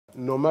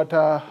no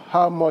matter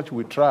how much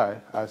we try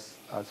as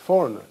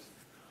foreigners,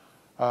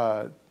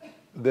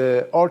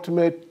 the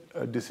ultimate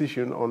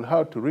decision on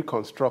how to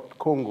reconstruct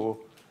Congo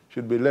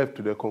should be left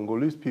to the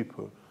Congolese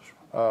people.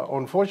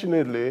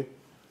 Unfortunately,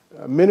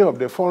 many of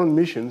the foreign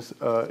missions,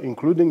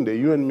 including the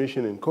UN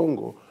mission in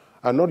Congo,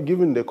 are not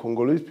giving the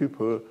Congolese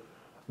people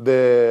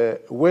the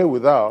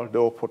wherewithal,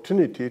 the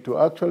opportunity to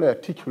actually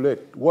articulate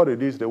what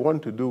it is they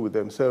want to do with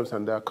themselves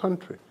and their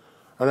country.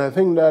 And I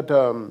think that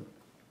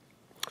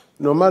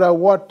no matter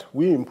what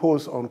we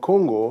impose on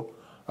Congo,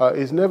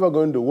 it's never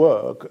going to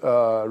work,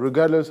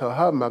 regardless of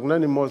how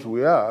magnanimous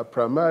we are,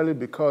 primarily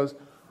because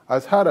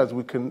as hard as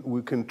we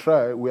can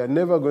try, we are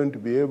never going to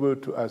be able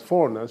to, as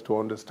foreigners, to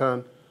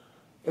understand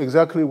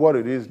exactly what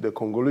it is the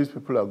Congolese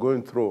people are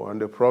going through and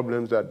the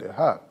problems that they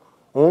have.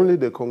 Only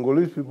the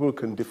Congolese people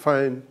can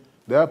define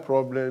their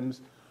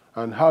problems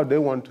and how they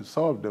want to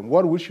solve them.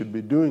 What we should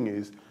be doing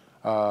is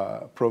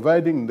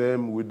providing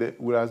them with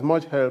as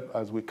much help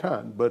as we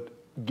can, but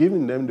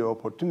giving them the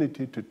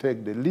opportunity to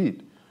take the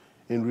lead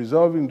in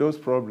resolving those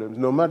problems,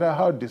 no matter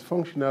how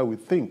dysfunctional we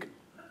think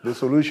the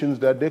solutions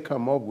that they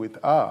come up with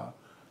are,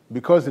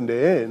 because in the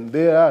end,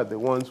 they are the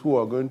ones who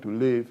are going to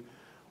live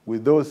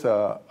with those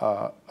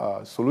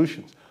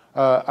solutions.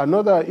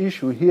 Another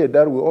issue here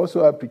that we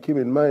also have to keep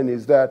in mind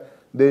is that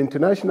the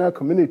international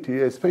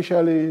community,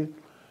 especially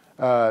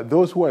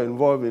those who are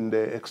involved in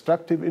the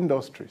extractive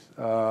industries,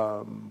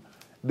 I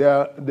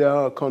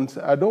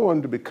don't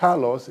want to be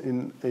callous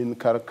in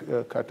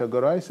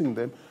categorizing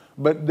them,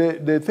 but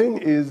the thing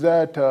is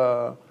that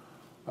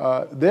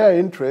their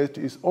interest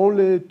is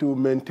only to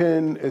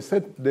maintain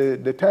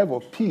the type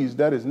of peace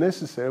that is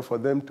necessary for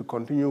them to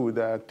continue with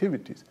their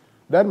activities.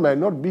 That might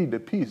not be the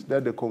peace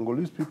that the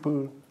Congolese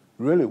people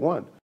really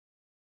want.